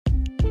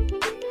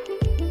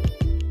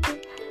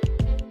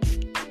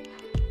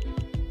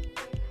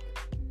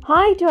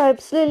Hi to our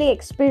absolutely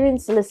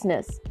experienced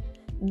listeners.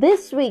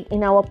 This week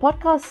in our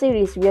podcast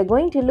series, we are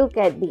going to look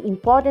at the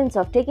importance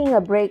of taking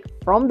a break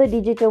from the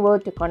digital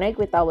world to connect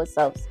with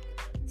ourselves.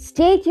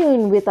 Stay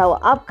tuned with our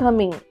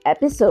upcoming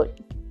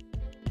episode.